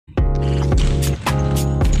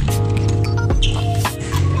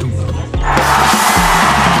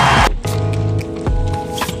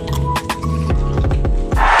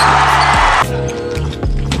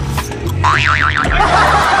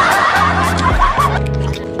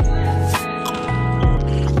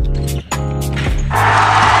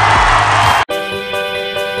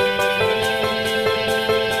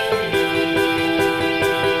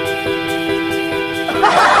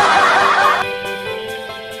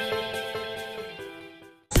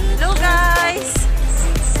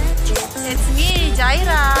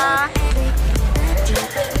Jaira.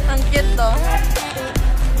 Ang cute to.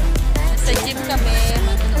 Sa gym kami,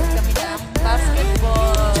 manonood kami ng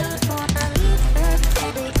basketball.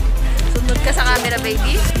 Sunod ka sa camera,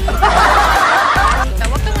 baby.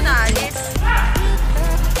 Huwag ka muna alis.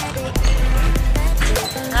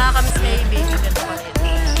 Nakakamiss baby. Ganito pa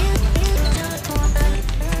rin.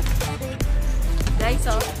 Guys,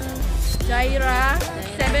 oh. Jaira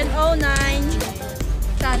 709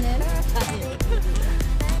 channel.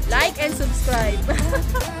 Like and subscribe.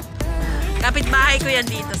 Kapit-bahay ko yan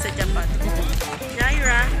dito sa Japan.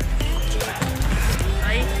 Jaira.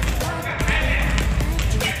 Ay.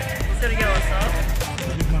 Seryoso?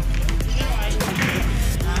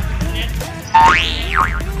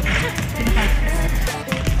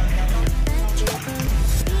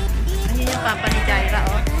 Ayun yung papa ni Jaira,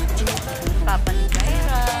 oh. Papa ni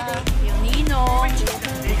Jaira. Yung ninong.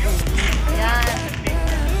 Ayan.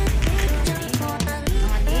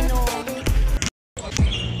 Mga ninong.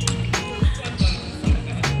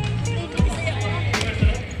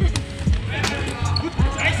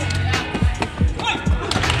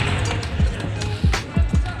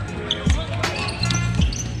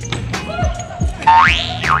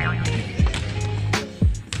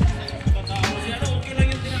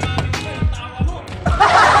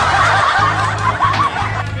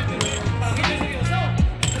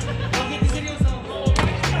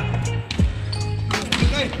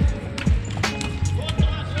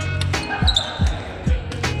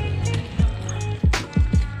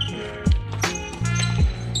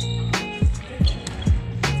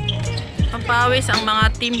 Pampawis ang mga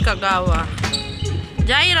team Kagawa.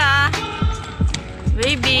 Jaira!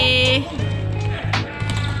 Baby!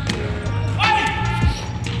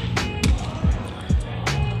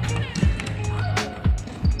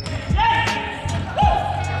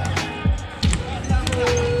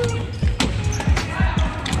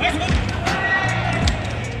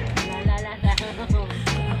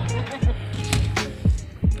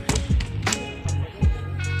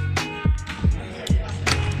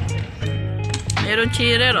 Meron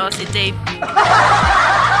cheerer, oh, si Dave.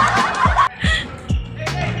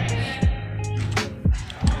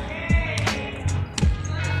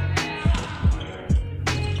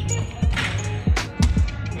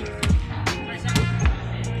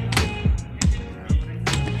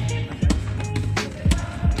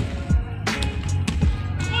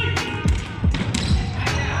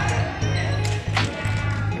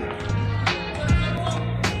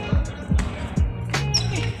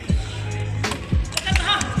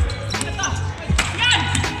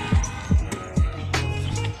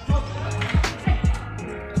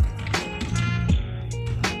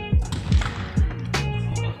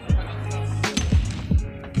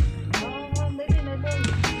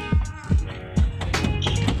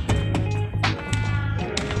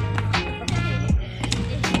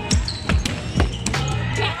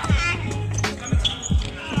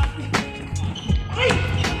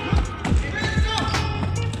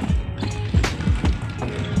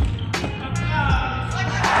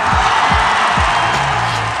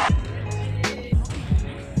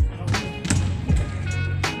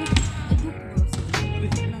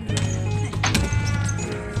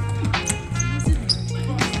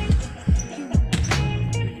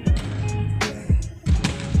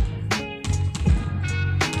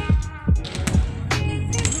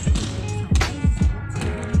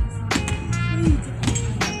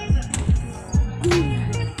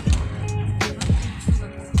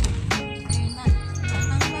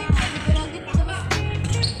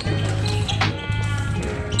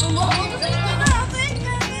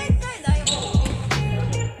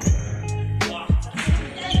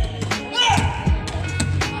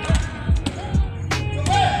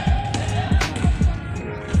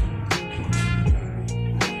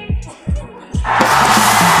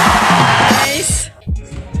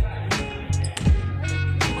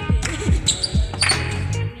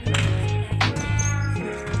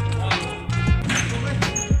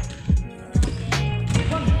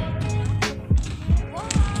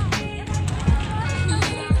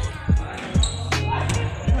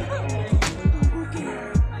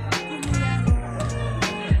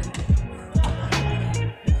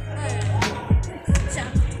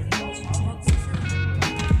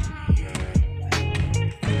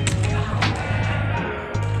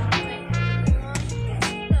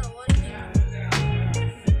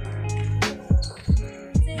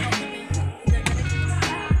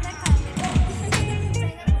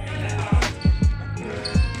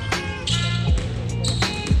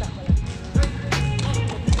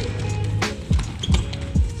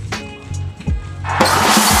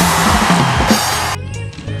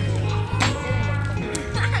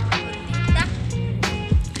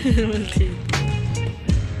 Multi.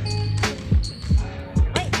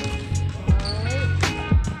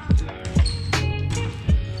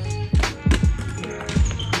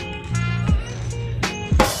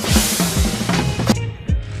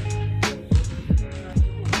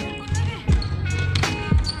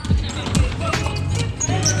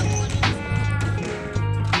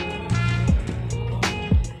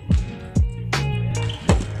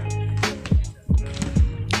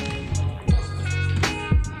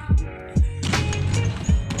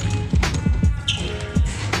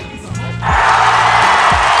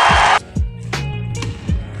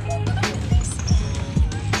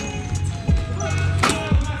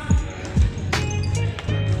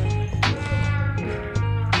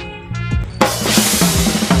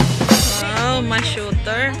 My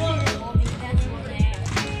shooter.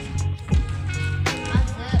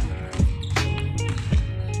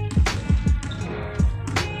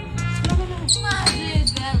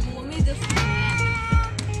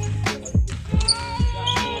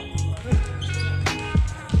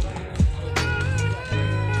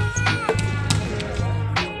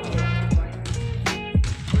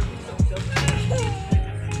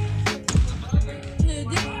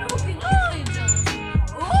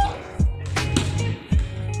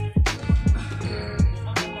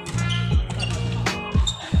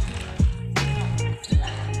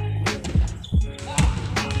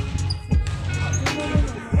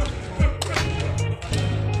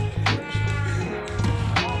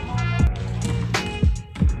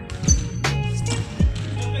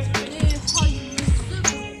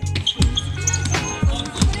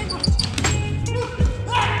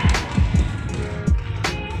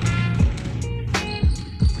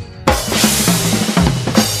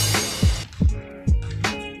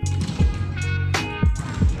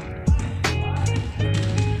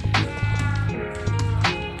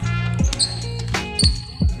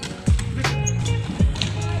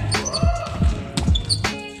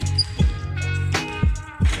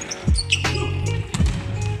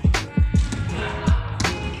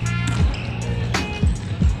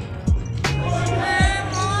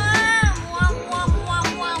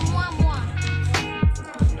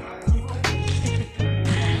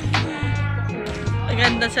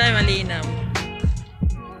 Maganda siya, malinaw.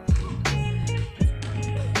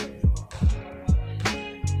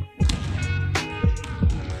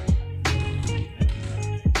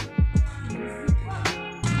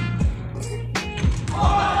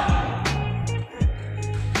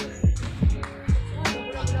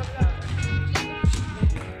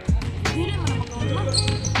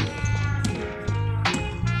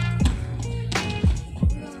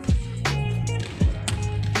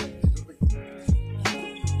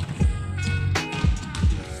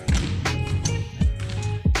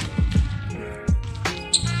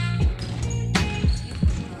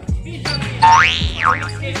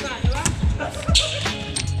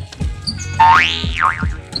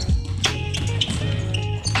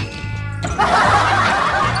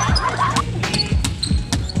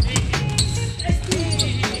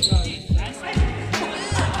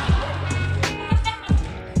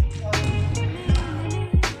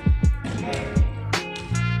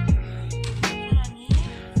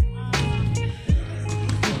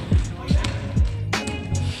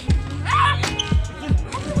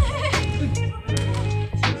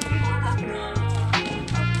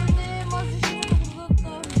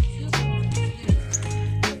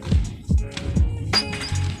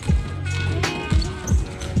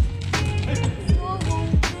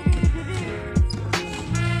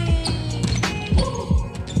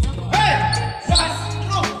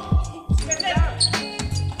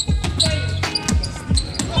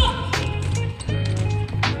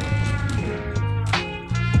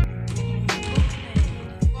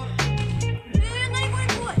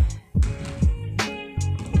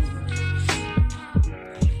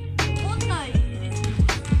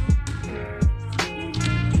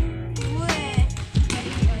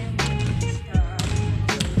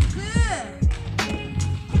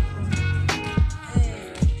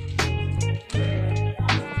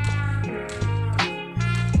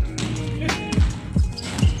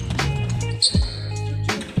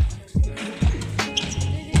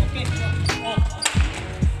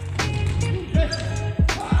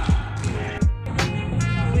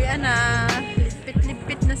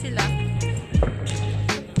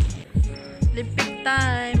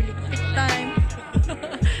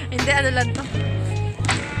 Hindi, ano lang to.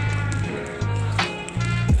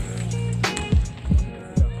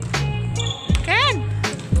 Ken!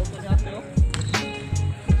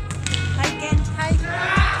 Hi, Ken! Hi!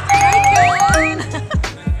 Hi, Ken!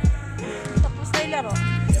 Tapos na yung laro.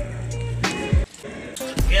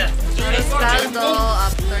 Yeah.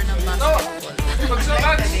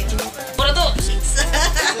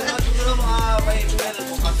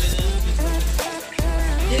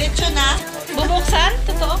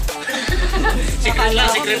 Akala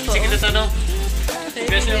ko Secret totoo. ano?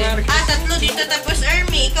 Tatlo dito tapos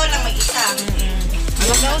Ermi, ikaw lang mag-isa.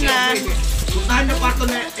 Ikaw na. Puntahan yung kwarto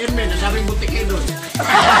ni Ermin, ang daming butike doon.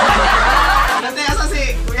 Dati asa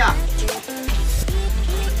si Kuya.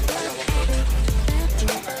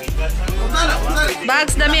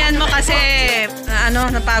 Bags, damihan mo kasi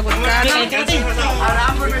napagod ka.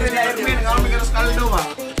 Alam mo nila Ermin, ang aming karos kaldo ba?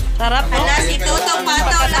 Sarap po. Ala, si Toto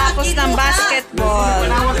Pataw lang Pagkatapos ng basketball.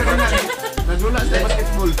 Panawa sa kanya eh. Nagula sa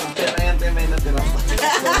basketball. Ayan tayo may natira.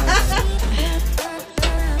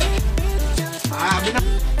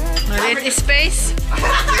 Malit space.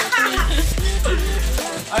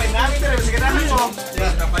 Ay, namin tayo. Sige namin mo.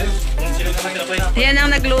 Yan, kapayo. Yan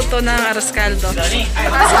ang nagluto ng arroz caldo. Dani.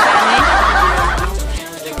 Kasi Dani.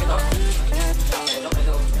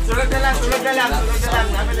 Sulod na lang, sulod na lang, sulod na lang.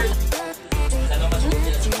 Namin tayo.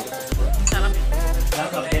 Sarap.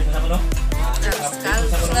 Arroz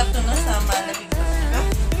caldo. Sarap to no sa malabing pa.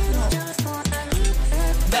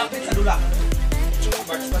 Dapat sa dula.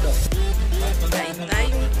 March pa daw. Kain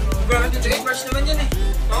tayo. Garanti 3 March naman yan eh.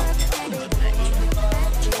 No?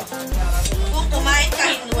 Kung kumain ka,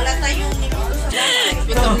 wala tayong niluto sa bahay.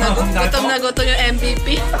 Gutom na gutom yung MVP.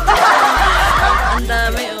 Ang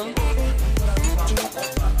dami oh.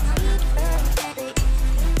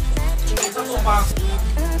 Isa po pa.